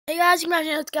Hey guys,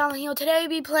 it's Gallon here. Today we'll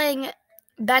be playing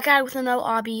back at it with another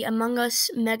obby, Among Us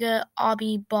Mega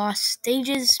Obby Boss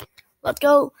Stages. Let's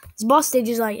go. It's boss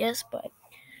stages, I guess, but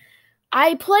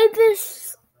I played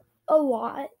this a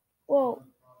lot. Well,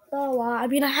 not a lot. I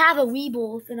mean, I have a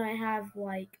Weeble and I have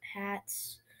like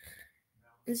hats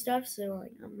and stuff, so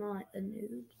like I'm not a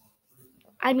noob.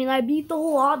 I mean, I beat the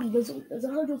whole obby. There's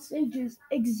 100 stages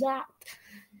exact.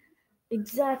 It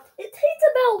takes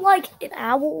about like an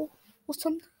hour or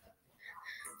something.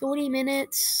 40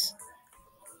 minutes.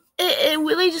 It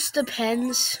really just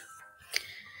depends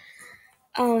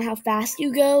on how fast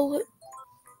you go.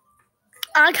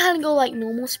 I kind of go like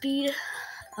normal speed.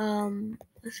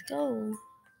 Let's go.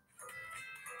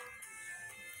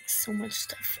 So much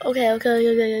stuff. Okay. I'm gonna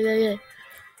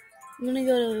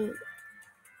go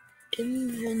to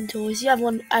inventory. See, I have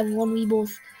one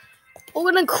Weeble.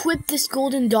 We're gonna quit this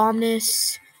golden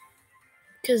Dominus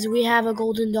because we have a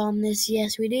golden Dominus.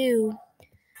 Yes, we do.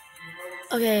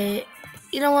 Okay.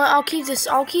 You know what? I'll keep this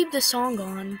song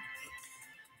on.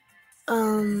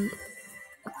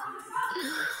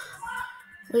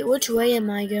 Wait, which way am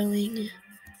I going?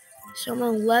 So I'm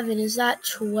on 11. Is that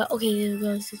 12? Okay, there it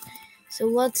goes. So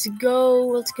let's go.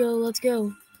 We'll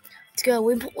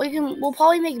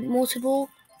probably make multiple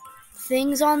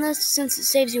things on this since it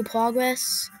saves you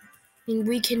progress. I mean,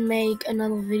 we can make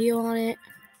another video on it.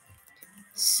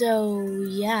 So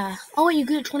yeah. Oh, wait, you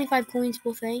get 25 coins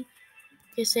per thing.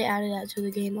 Guess they added that to the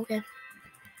game. Okay.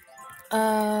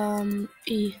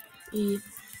 E.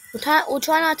 We'll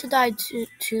try not to die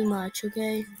too much.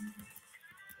 Okay.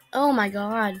 Oh my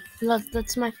God.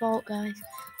 That's my fault, guys.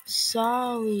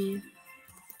 Sorry.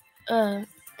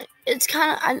 It's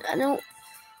kind of I don't.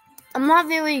 I'm not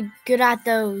very good at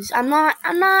those. I'm not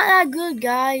that good,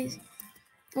 guys.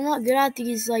 I'm not good at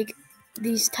these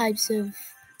types of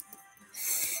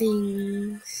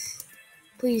things.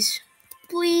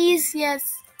 Please,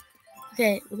 yes.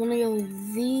 Okay, we're gonna go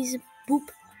with these.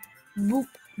 Boop, boop,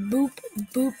 boop,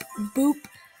 boop, boop,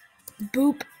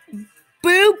 boop,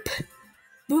 boop,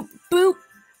 boop, boop,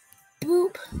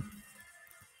 boop.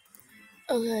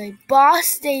 Okay, boss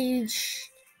stage.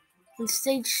 On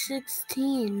stage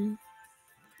 16.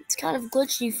 It's kind of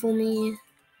glitchy for me.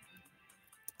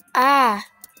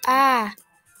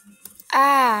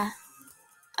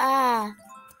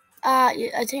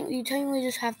 I think you technically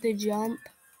just have to jump.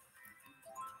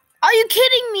 Are you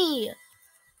kidding me?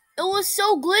 It was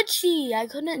so glitchy. I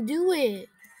couldn't do it.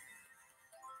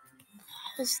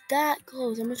 How was that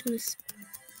close? I'm just gonna.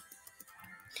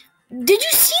 Did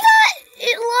you see that?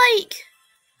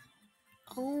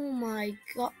 Oh my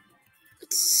God.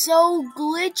 It's so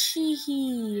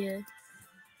glitchy.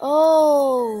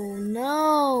 Oh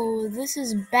no. This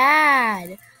is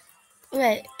bad.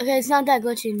 Okay, it's not that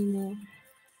glitchy anymore.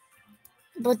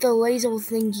 But the laser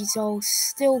thingies are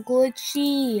still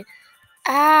glitchy.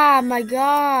 My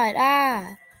God.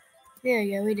 There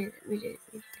you go.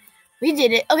 We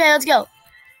did it. Okay, let's go.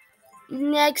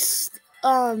 Next,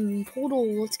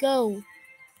 portal. Let's go.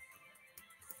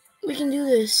 We can do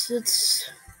this.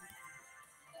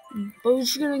 We're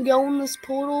just gonna go in this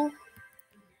portal.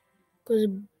 Cause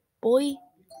boy,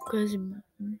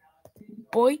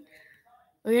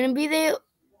 we're gonna be there.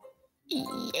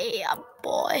 Yeah,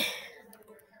 boy.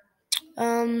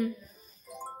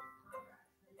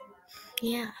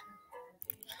 Yeah.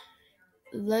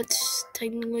 Let's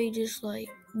technically just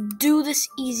do this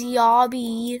easy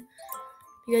obby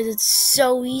because it's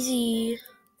so easy.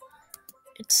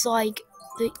 It's like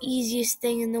the easiest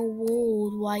thing in the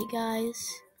world, right,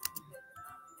 guys?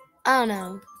 I don't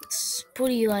know. It's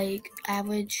pretty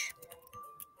average.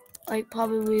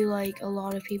 Probably a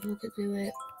lot of people could do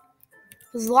it.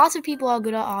 Because lots of people are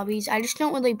good at obbies. I just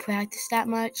don't really practice that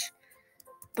much.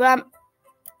 But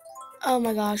oh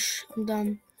my gosh, I'm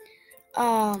done.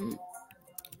 I'm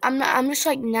just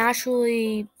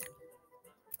naturally.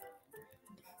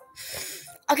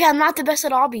 Okay, I'm not the best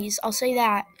at obbies. I'll say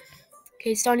that.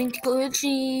 Okay, starting to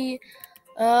glitchy.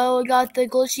 Oh, we got the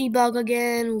glitchy bug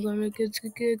again. We're gonna get the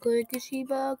glitchy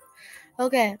bug.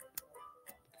 Okay.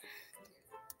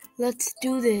 Let's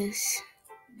do this.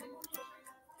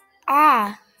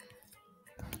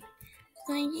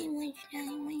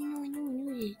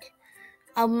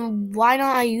 Why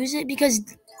not I use it? Because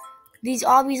these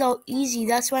obbies are easy.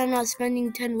 That's why I'm not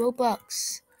spending 10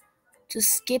 Robux to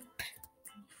skip.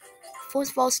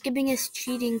 First of all, skipping is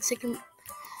cheating. Second,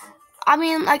 I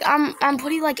mean, I'm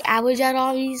pretty average at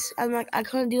obbies. I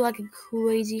couldn't do a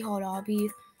crazy hard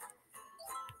obby,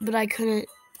 but I could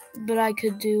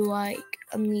do a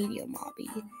medium obby.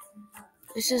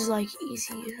 This is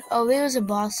easy. Oh, there's a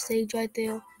boss stage right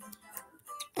there.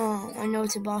 I know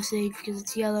it's a boss stage because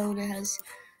it's yellow and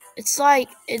it's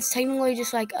technically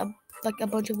just like a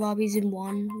bunch of lobbies in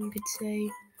one, you could say.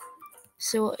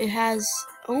 So it has,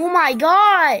 oh my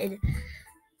god!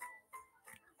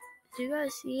 Do you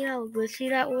guys see how glitchy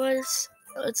that was?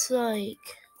 It's like,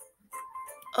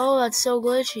 oh, that's so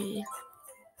glitchy.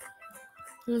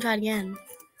 Let me try it again.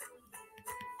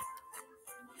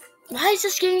 Why is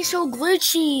this game so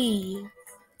glitchy?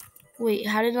 Wait,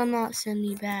 how did I not send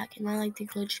me back? Am I like the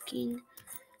glitch king?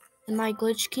 Am I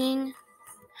glitch king?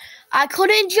 I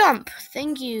couldn't jump.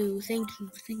 Thank you.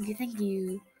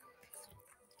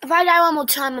 If I die one more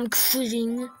time, I'm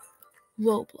quitting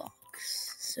Roblox.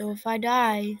 So if I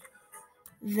die,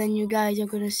 then you guys are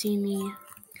gonna see me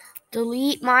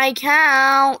delete my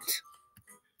account.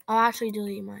 I'll actually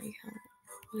delete my account.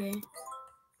 Okay.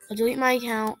 I'll delete my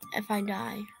account if I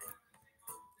die.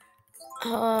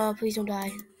 Please don't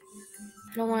die.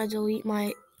 I don't want to delete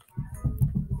my...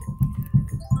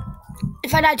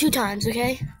 If I die 2 times,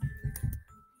 okay?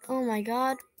 Oh my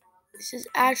god. This is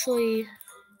actually...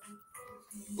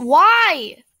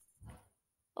 Why?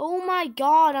 Oh my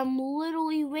god, I'm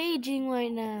literally raging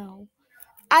right now.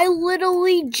 I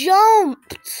literally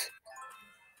jumped.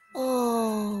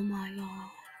 Oh my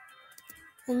god.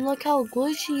 And look how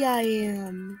glitchy I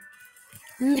am.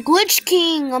 I'm the glitch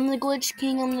king.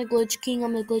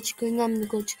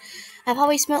 I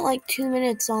probably spent like 2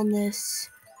 minutes on this.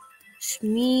 It's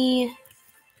me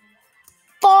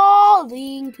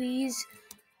falling, please.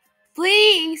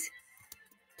 Please.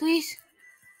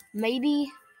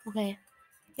 Maybe. Okay.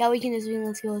 Yeah, we can just win.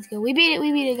 Let's go. We beat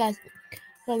it, guys.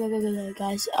 Go,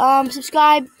 guys.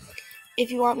 Subscribe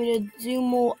if you want me to do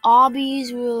more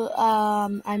obbies.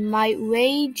 I might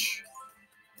rage.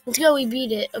 Let's go. We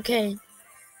beat it. Okay.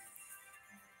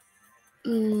 I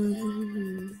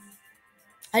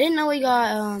didn't know we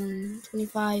got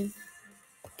 25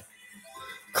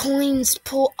 coins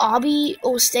per obby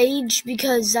or stage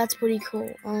because that's pretty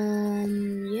cool.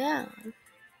 Yeah.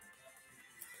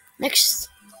 Next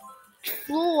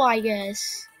floor, I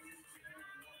guess.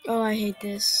 Oh, I hate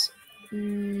this.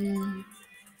 Thank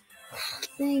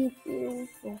you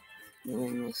for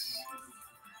doing this.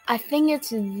 I think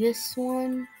it's this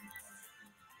one.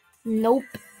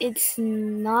 Nope, it's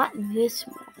not this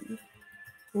one.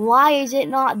 Why is it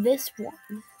not this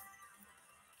one?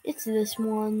 It's this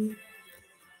one.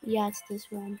 Yeah, it's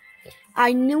this one.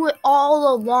 I knew it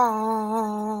all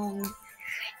along.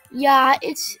 Yeah,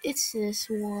 it's this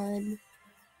one.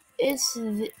 It's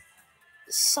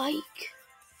psych.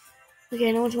 Okay,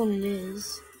 I know which one it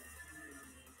is.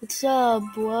 It's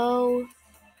bro.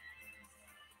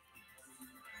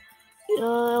 It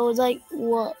was like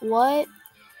what?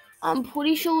 I'm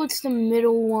pretty sure it's the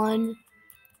middle one.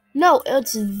 No,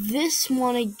 it's this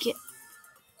one again.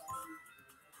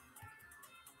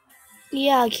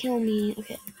 Yeah, kill me.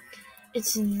 Okay.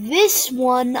 It's this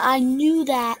one. I knew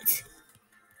that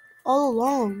all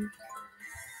along.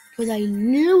 Because I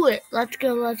knew it. Let's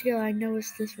go. I know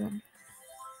it's this one.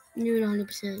 I knew it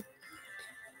 100%.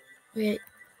 Okay.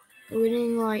 We're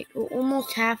getting like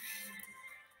almost half.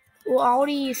 We're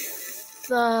already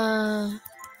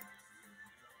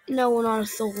no, we're not a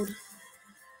third.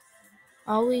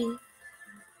 Are we?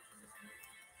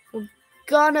 We're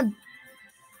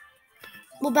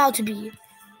about to be.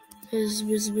 But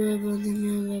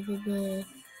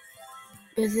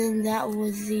then that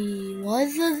was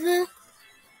the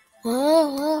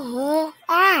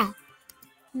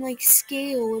I'm like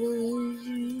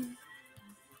scared.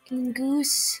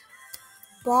 Goose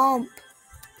bump.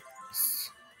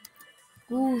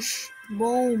 Goosh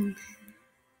bomb.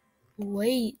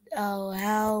 Wait,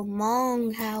 how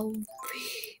long? How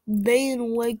been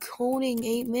away coding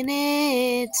 8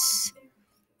 minutes?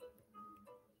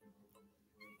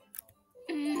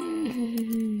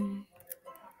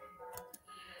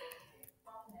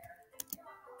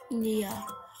 Yeah,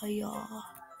 hiya,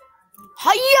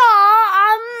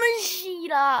 I'm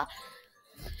Mashita.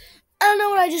 I don't know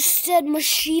what I just said,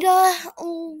 Mashita.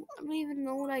 Oh, I don't even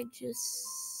know what I just.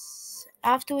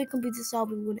 After we complete this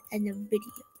album, we're gonna end the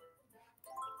video.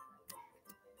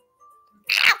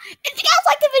 If you guys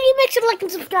like the video, make sure to like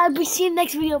and subscribe. We see you in the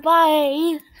next video.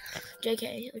 Bye.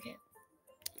 JK. Okay.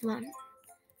 Come on.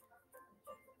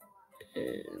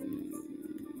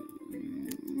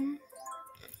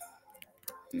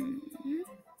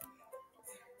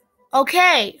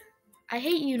 Okay. I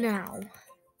hate you now.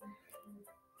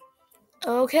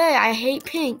 Okay, I hate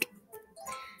pink.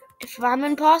 If I'm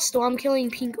imposter, I'm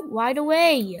killing pink right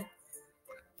away.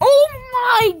 Oh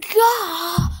my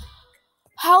god!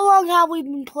 How long have we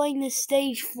been playing this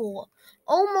stage for?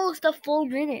 Almost a full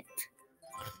minute.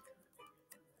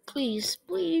 Please,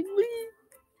 please, please.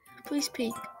 Please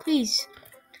peek. Please.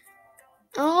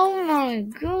 Oh my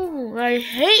god. I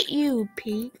hate you,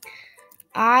 Pete.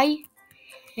 I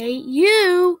hate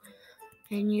you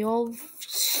and your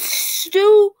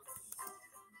stupid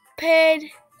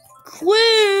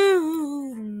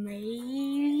clue,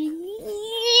 mate.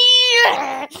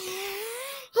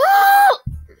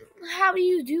 How do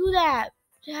you do that?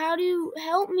 How do you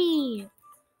help me?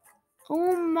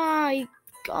 Oh my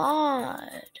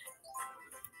god.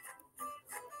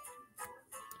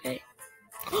 Okay.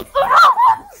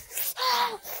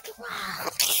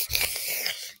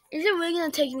 Is it really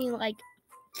gonna take me like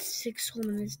 6 whole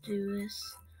minutes to do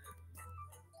this?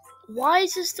 Why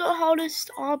is this the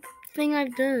hardest thing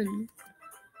I've done?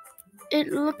 It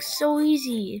looks so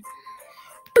easy.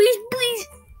 Please, please.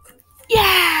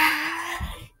 Yeah.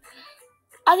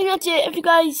 I think that's it. If you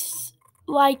guys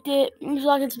liked it, please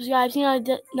like and subscribe. See you in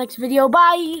the next video.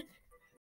 Bye.